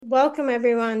welcome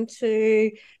everyone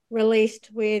to Released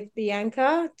with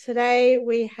Bianca. Today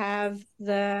we have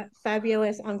the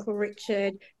fabulous Uncle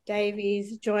Richard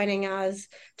Davies joining us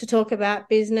to talk about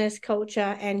business,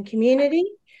 culture, and community.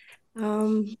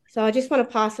 So I just want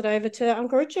to pass it over to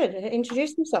Uncle Richard to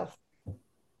introduce himself.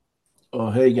 Oh,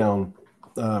 how you going,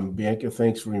 Bianca?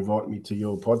 Thanks for inviting me to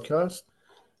your podcast.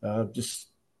 Just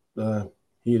uh,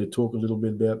 here to talk a little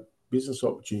bit about business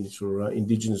opportunities for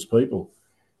Indigenous people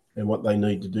and what they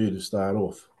need to do to start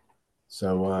off.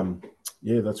 So,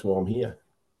 yeah, that's why I'm here.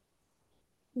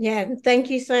 Yeah, thank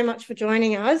you so much for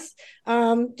joining us.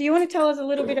 Do you want to tell us a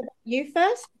little bit about you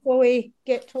first before we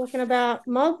get talking about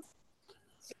Mob?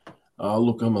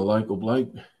 Look, I'm a local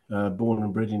bloke, born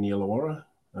and bred in Illawarra.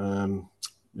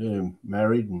 Yeah,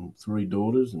 married and three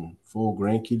daughters and four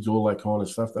grandkids, all that kind of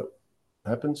stuff that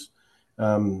happens.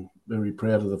 Very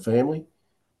proud of the family.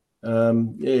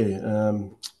 Yeah,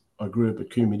 I grew up at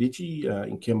Coomadichi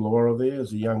in Kemlowara there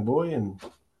as a young boy, and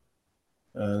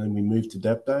then we moved to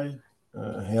Dapto,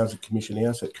 Housing Commission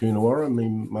House at Coonawarra, me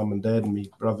mum and dad and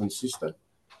me brother and sister.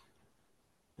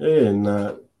 Yeah, and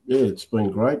yeah, it's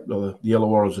been great. The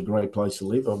Illawarra is a great place to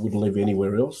live. I wouldn't live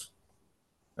anywhere else.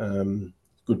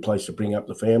 Good place to bring up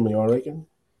the family, I reckon.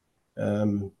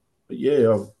 But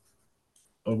yeah,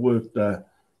 I've worked a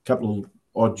couple of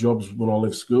odd jobs when I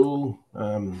left school.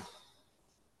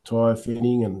 Tyre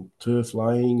fitting and turf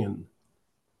laying and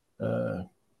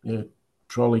yeah,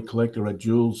 trolley collector at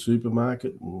Jules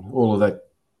supermarket and all of that,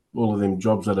 all of them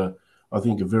jobs that are, I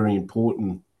think, are very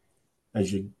important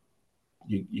as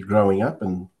you're growing up,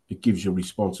 and it gives you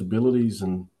responsibilities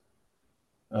and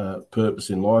purpose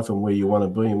in life and where you want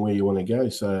to be and where you want to go.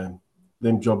 So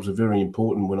them jobs are very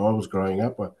important when I was growing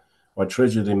up. I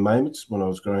treasured them moments when I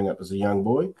was growing up as a young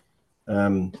boy.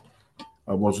 I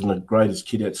wasn't the greatest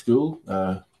kid at school,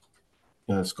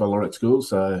 scholar at school,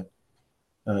 so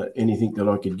anything that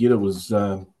I could get, it was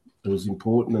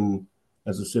important. And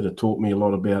as I said, it taught me a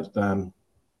lot about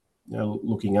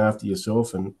looking after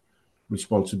yourself and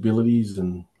responsibilities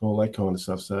and all that kind of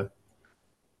stuff. So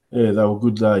yeah, they were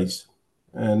good days.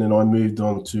 And then I moved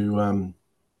on to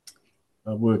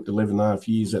I worked 11 and a half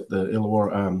years at the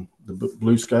Illawarra, the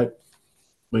Bluescape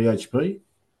BHP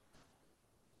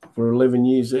for 11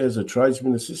 years as a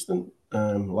tradesman assistant,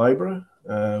 labourer,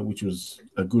 which was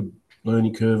a good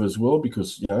learning curve as well,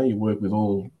 because you work with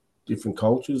all different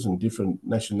cultures and different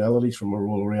nationalities from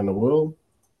all around the world.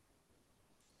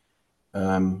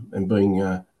 And being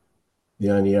the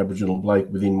only Aboriginal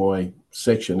bloke within my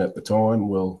section at the time,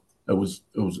 well, it was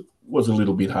a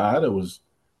little bit hard. It was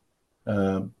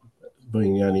uh,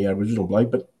 being the only Aboriginal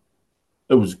bloke, but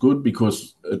it was good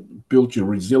because it built your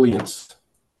resilience,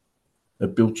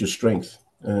 it built your strength,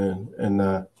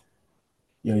 and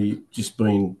you just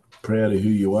being proud of who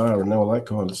you are and all that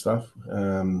kind of stuff.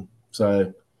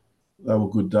 So they were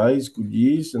good days, good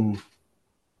years, and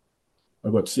I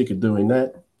got sick of doing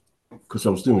that because I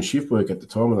was doing shift work at the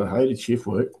time and I hated shift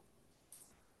work,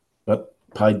 but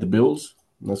paid the bills,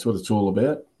 and that's what it's all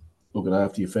about, looking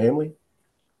after your family.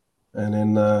 And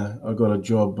then I got a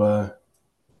job.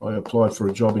 I applied for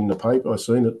a job in the paper. I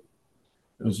seen it.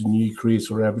 It was a new careers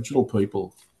for Aboriginal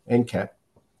people, NCAP.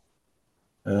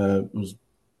 It was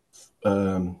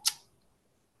um,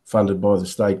 funded by the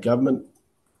state government,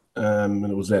 and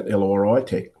it was at LRI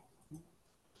Tech.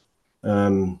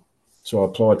 So I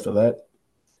applied for that.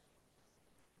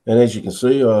 And as you can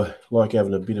see, I like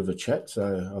having a bit of a chat.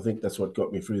 So I think that's what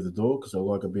got me through the door, because I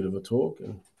like a bit of a talk.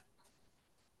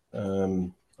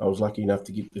 And I was lucky enough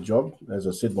to get the job. As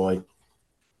I said, my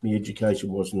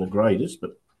education wasn't the greatest,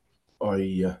 but I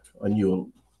knew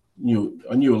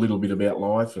a little bit about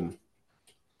life and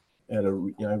how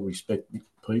to respect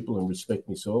people and respect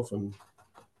myself and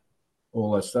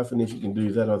all that stuff. And if you can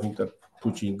do that, I think that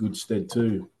puts you in good stead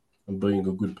too, and being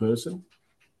a good person.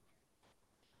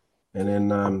 And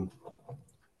then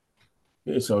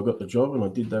yeah, so I got the job and I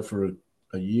did that for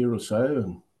a year or so,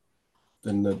 and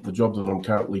then the job that I'm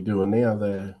currently doing now,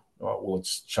 well,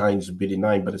 it's changed a bit in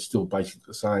name, but it's still basically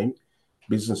the same.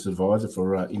 Business advisor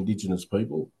for Indigenous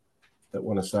people that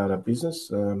want to start a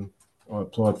business. I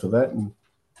applied for that, and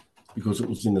because it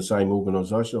was in the same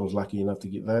organisation, I was lucky enough to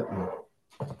get that.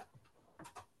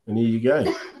 And here you go,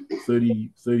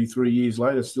 33 years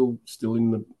later, still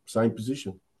in the same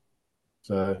position.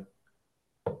 So,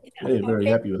 yeah, very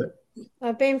happy with that.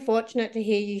 I've been fortunate to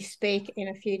hear you speak in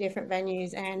a few different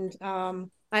venues, and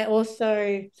I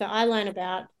learn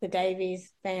about the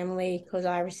Davies family because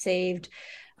I received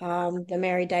the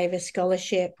Mary Davis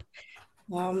Scholarship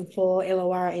for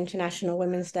Illawarra International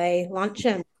Women's Day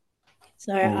luncheon.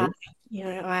 So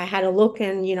Mm-hmm. I had a look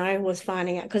and was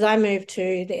finding out because I moved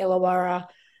to the Illawarra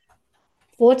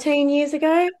 14 years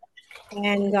ago.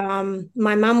 And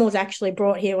my mum was actually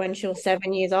brought here when she was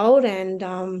 7 years old,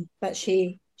 and but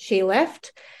she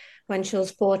left when she was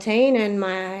 14, and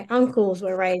my uncles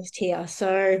were raised here.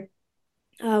 So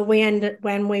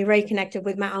when we reconnected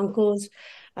with my uncles,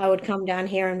 I would come down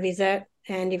here and visit,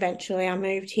 and eventually I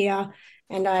moved here.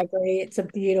 And I agree, it's a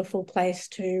beautiful place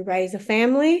to raise a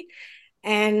family.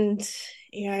 And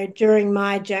during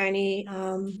my journey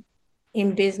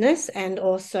in business, and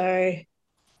also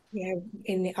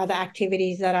in the other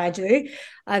activities that I do,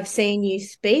 I've seen you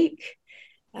speak,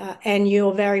 and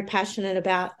you're very passionate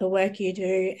about the work you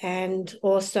do, and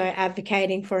also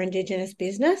advocating for Indigenous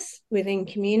business within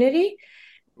community.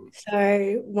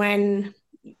 So when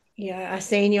I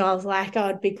seen you, I was like, oh,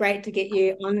 it'd be great to get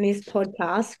you on this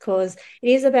podcast, because it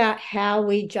is about how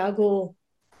we juggle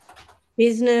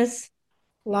business,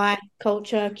 life,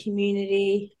 culture,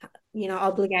 community,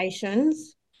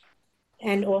 obligations,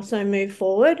 and also move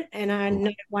forward. And I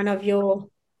know one of your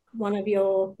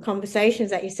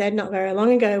conversations that you said not very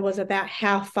long ago was about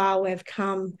how far we've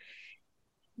come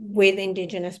with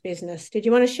Indigenous business. Did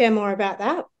you want to share more about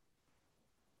that?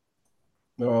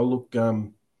 No, look,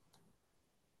 I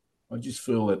just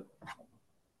feel that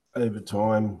over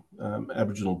time,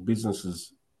 Aboriginal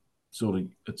businesses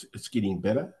it's getting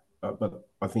better, but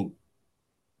I think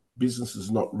business is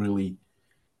not really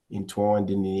entwined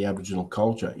in the Aboriginal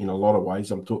culture in a lot of ways.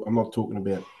 I'm not talking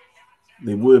about,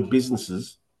 there were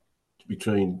businesses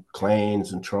between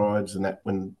clans and tribes and that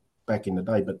when back in the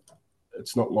day, but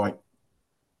it's not like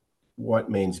white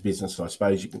man's business, I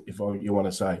suppose you want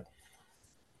to say.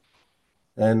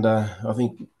 And I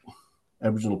think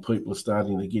Aboriginal people are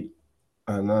starting to get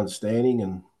an understanding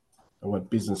and what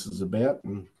business is about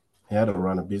and how to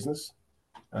run a business.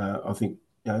 I think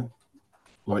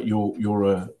like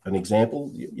you're an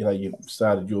example. You've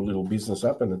started your little business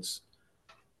up and it's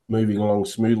moving along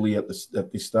smoothly at this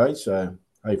stage. So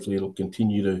hopefully it'll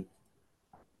continue to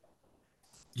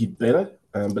get better.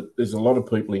 But there's a lot of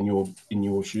people in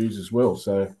your shoes as well.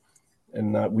 So,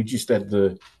 and we just had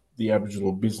the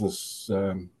Aboriginal business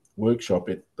workshop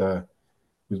with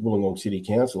Wollongong City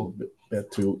Council about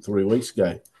 2-3 weeks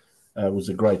ago. It was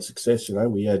a great success.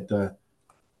 We had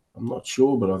I'm not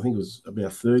sure, but I think it was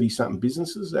about 30-something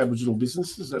businesses, Aboriginal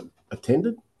businesses that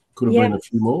attended. Could have been a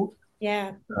few more.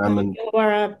 Yeah.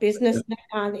 Or a business,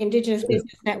 Indigenous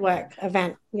Business Network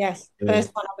event. Yes.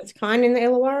 First one of its kind in the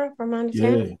Illawarra, from my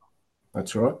understanding. Yeah,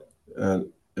 that's right.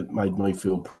 It made me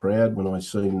feel proud when I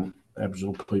seen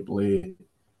Aboriginal people there,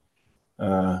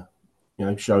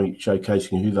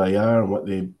 showcasing who they are and what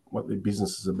their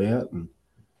business is about. And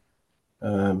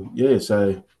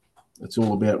so it's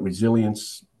all about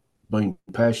resilience, being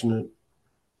passionate,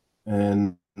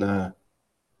 and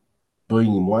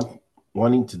being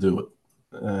wanting to do it.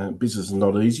 Business is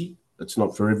not easy. It's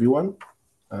not for everyone.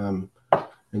 And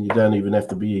you don't even have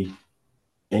to be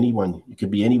anyone. You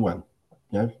could be anyone,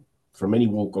 from any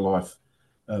walk of life.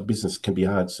 Business can be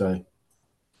hard. So,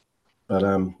 but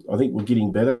I think we're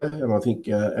getting better, and I think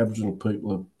Aboriginal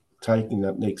people are taking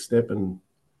that next step and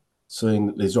seeing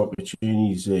that there's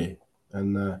opportunities there,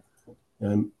 and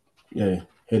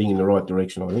heading in the right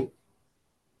direction, I think.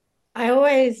 I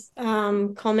always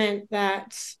comment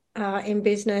that in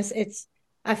business,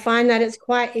 I find that it's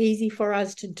quite easy for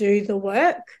us to do the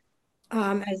work,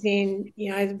 as in,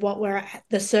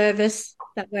 the service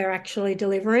that we're actually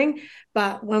delivering.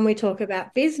 But when we talk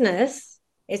about business,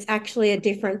 it's actually a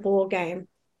different ball game.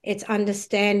 It's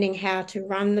understanding how to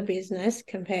run the business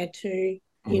compared to,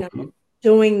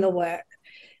 doing the work,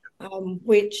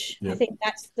 which I think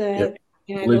that's the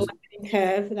learning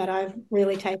curve that I've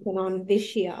really taken on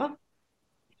this year,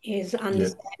 is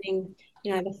understanding,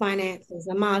 the finances,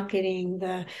 the marketing,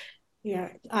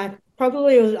 I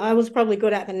was probably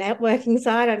good at the networking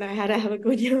side. I know how to have a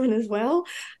good one as well.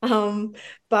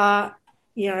 But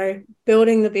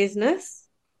building the business,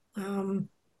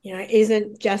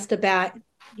 isn't just about,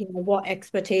 what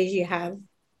expertise you have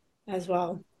as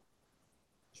well.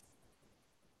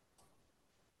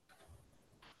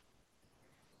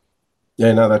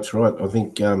 Yeah, no, that's right. I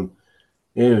think,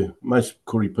 most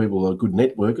Koori people are good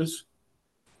networkers.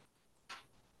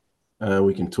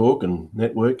 We can talk and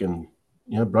network and,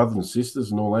 brothers and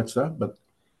sisters and all that stuff. But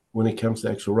when it comes to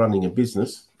actual running a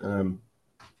business,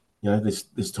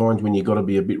 there's times when you've got to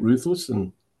be a bit ruthless,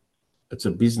 and it's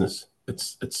a business.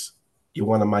 It's you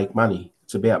want to make money.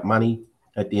 It's about money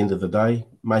at the end of the day,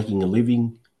 making a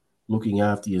living, looking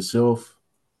after yourself,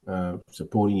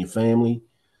 supporting your family.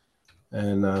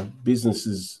 And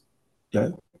businesses,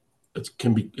 it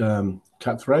can be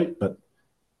cutthroat, but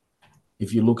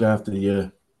if you look after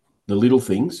the little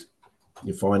things,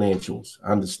 your financials,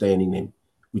 understanding them,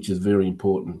 which is very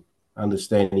important.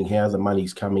 Understanding how the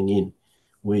money's coming in,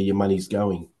 where your money's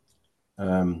going,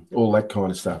 all that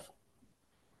kind of stuff.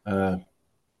 And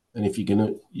if you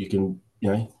can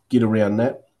get around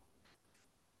that,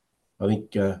 I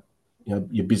think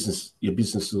your business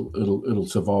it'll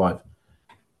survive.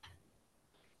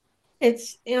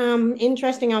 It's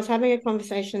interesting. I was having a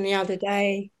conversation the other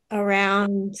day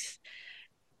around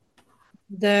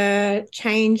the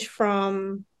change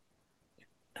from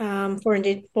for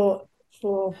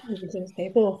Indigenous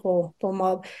people, for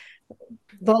mob,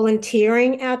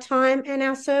 volunteering our time and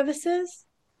our services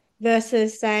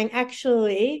versus saying,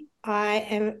 actually, I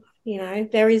am,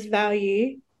 there is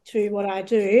value to what I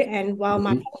do. And while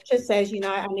my culture says,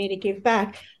 I need to give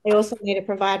back, I also need to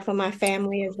provide for my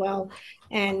family as well.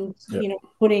 And,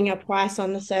 putting a price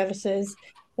on the services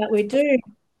that we do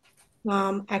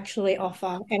actually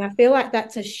offer. And I feel like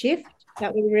that's a shift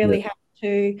that we really have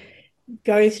to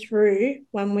go through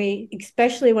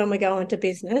especially when we go into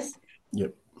business.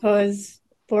 Yep. Because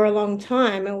for a long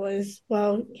time it was,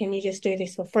 well, can you just do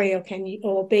this for free,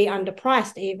 or be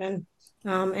underpriced even,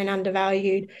 and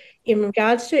undervalued in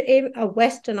regards to a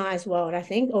westernized world, I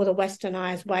think, or the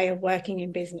westernized way of working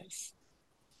in business.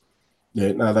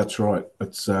 Yeah, no, that's right.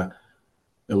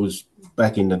 It was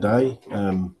back in the day.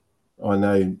 I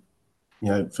know,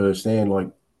 firsthand, like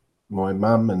my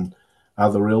mum and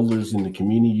other elders in the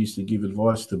community used to give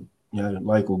advice to,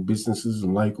 local businesses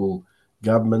and local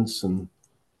governments and,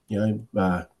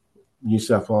 New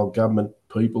South Wales government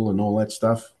people and all that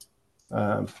stuff.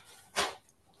 I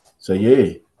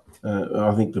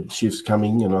think the shift's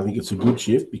coming, and I think it's a good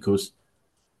shift because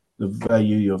the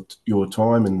value of your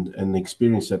time and the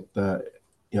experience that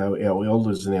our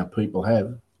elders and our people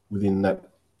have within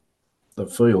the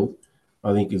field,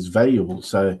 I think is valuable.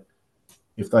 So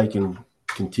if they can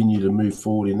continue to move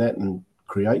forward in that and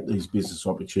create these business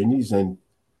opportunities, then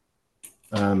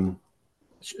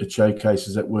it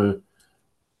showcases that we're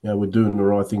doing the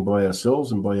right thing by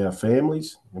ourselves and by our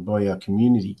families and by our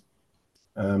community.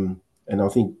 And I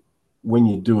think when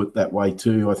you do it that way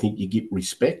too, I think you get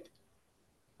respect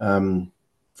from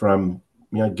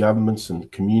governments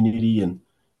and community, and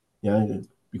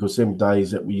because them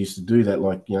days that we used to do that,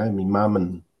 like my mum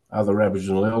and other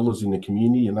Aboriginal elders in the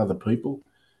community and other people,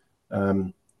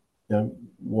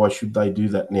 why should they do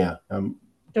that now?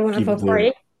 Doing it for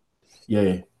free.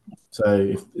 Yeah.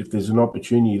 So if there's an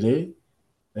opportunity there,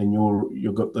 and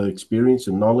you've got the experience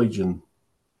and knowledge and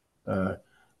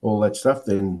all that stuff,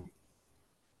 then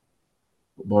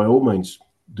by all means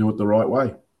do it the right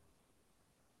way.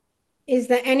 Is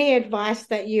there any advice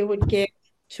that you would give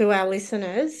to our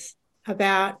listeners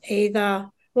about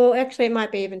actually it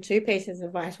might be even two pieces of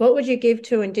advice. What would you give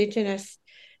to Indigenous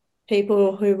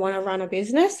people who want to run a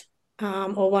business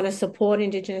or want to support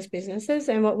Indigenous businesses?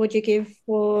 And what would you give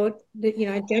for the,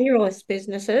 generalist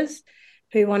businesses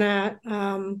who want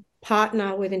to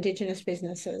partner with Indigenous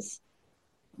businesses?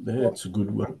 Yeah, it's a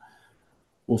good one.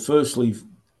 Well, firstly,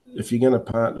 if you're going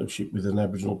to partnership with an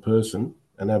Aboriginal person,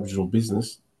 an Aboriginal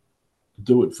business,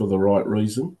 do it for the right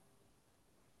reason.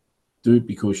 Do it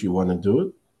because you want to do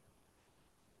it.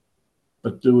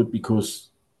 But do it because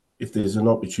if there's an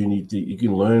opportunity that you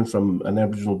can learn from an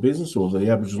Aboriginal business, or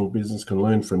the Aboriginal business can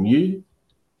learn from you,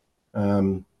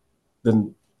 then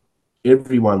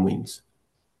everyone wins.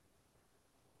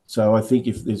 So I think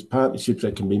if there's partnerships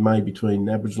that can be made between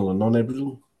Aboriginal and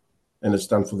non-Aboriginal, and it's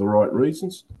done for the right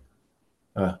reasons,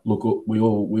 look, we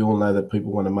all know that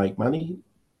people want to make money.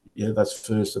 Yeah, that's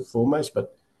first and foremost.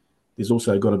 But there's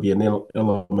also got to be an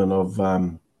element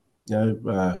of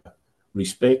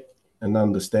respect and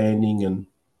understanding, and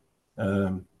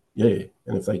and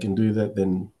if they can do that,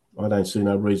 then I don't see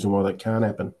no reason why that can't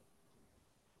happen.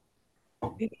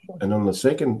 And on the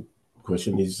second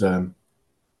question is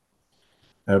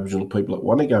Aboriginal people that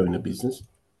want to go into business,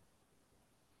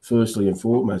 firstly and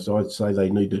foremost, I'd say they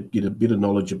need to get a bit of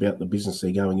knowledge about the business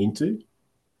they're going into.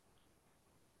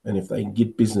 And if they can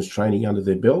get business training under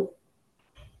their belt,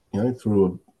 through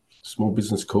a small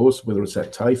business course, whether it's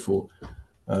at TAFE or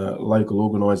local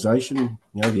organisation,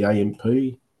 the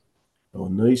AMP or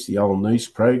NEIS, the old NEIS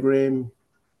program,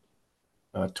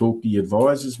 talk to your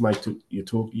advisors, talk to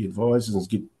your advisors and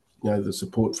get the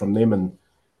support from them and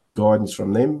guidance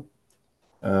from them,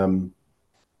 and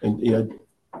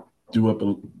do up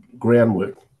a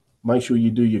groundwork. Make sure you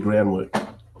do your groundwork,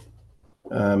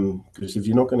 because if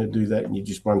you're not going to do that and you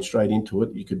just run straight into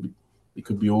it, it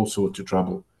could be all sorts of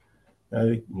trouble.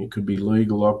 It could be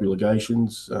legal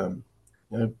obligations.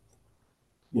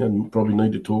 Probably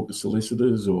need to talk to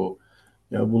solicitors or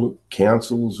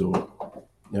councils or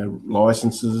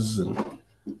licenses, and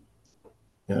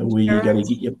where you're going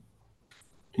to get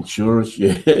Insurance,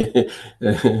 yeah.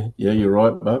 Yeah, you're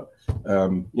right, Bob.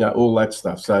 All that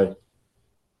stuff. So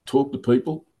talk to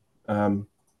people,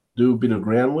 do a bit of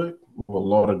groundwork, or a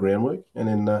lot of groundwork, and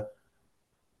then,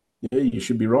 you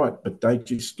should be right. But don't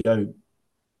just go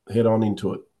head on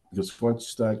into it, because once you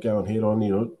start going head on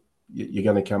into it, you're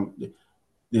going to come.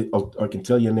 I can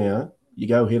tell you now, you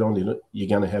go head on into it, you're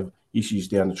going to have issues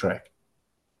down the track.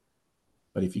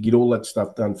 But if you get all that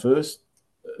stuff done first,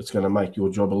 it's going to make your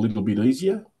job a little bit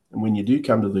easier. And when you do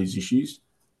come to these issues,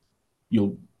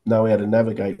 you'll know how to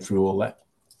navigate through all that.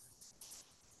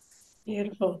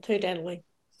 Beautiful, too deadly.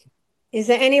 Is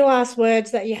there any last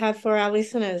words that you have for our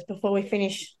listeners before we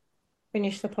finish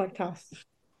the podcast?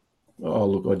 Oh,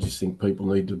 look, I just think people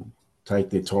need to take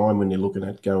their time when they're looking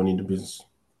at going into business,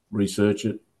 research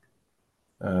it.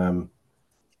 And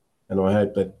I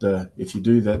hope that if you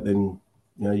do that, then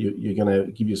you're going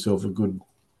to give yourself a good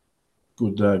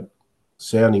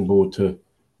sounding board to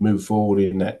move forward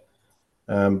in that.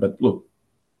 But look,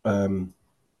 don't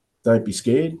be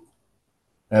scared.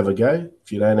 Have a go.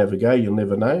 If you don't have a go, you'll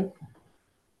never know.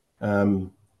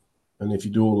 And if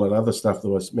you do all that other stuff that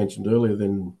I mentioned earlier,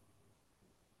 then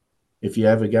if you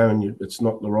have a go and it's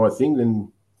not the right thing,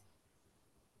 then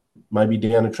maybe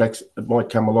down the track, it might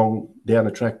come along down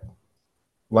the track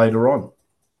later on.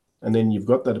 And then you've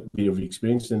got that bit of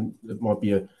experience, and it might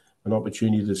be an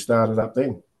opportunity to start it up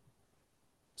then.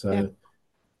 So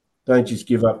don't just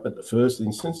give up at the first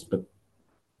instance, but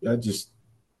just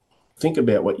think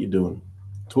about what you're doing.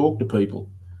 Talk to people,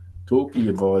 talk to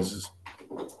your advisors,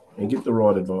 and get the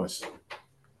right advice.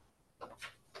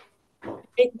 I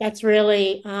think that's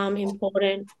really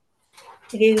important.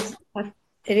 It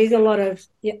is a lot of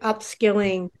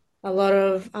upskilling, a lot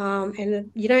of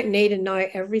and you don't need to know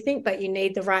everything, but you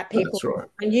need the right people around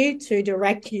you to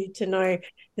direct you to know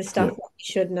the stuff that you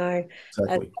should know.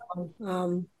 Exactly.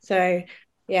 So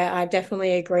yeah, I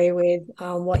definitely agree with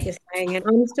what you're saying, and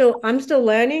I'm still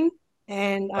learning,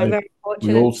 and I'm very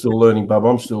fortunate. We're all still learning, Bub.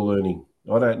 I'm still learning.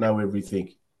 I don't know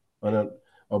everything.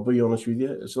 I'll be honest with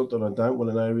you. It's not that I don't want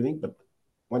to know everything, but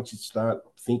once you start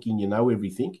thinking you know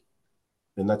everything,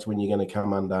 then that's when you're going to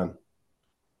come undone.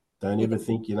 Don't ever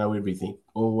think you know everything.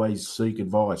 Always seek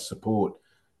advice, support,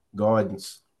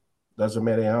 guidance. Doesn't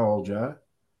matter how old you are,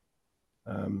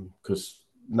 because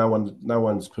no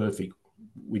one's perfect.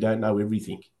 We don't know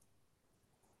everything.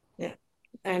 Yeah,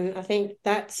 and I think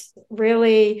that's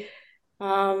really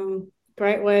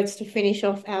great words to finish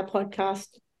off our podcast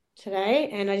today.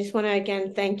 And I just want to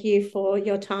again thank you for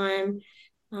your time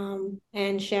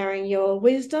and sharing your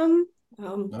wisdom.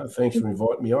 Thanks for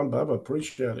inviting me on, Bub. I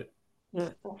appreciate it.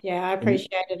 Yeah, I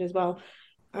appreciate it as well.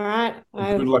 All right.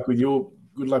 Good luck with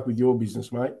your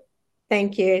business, mate.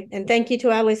 Thank you. And thank you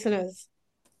to our listeners.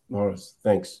 All right.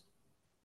 Thanks.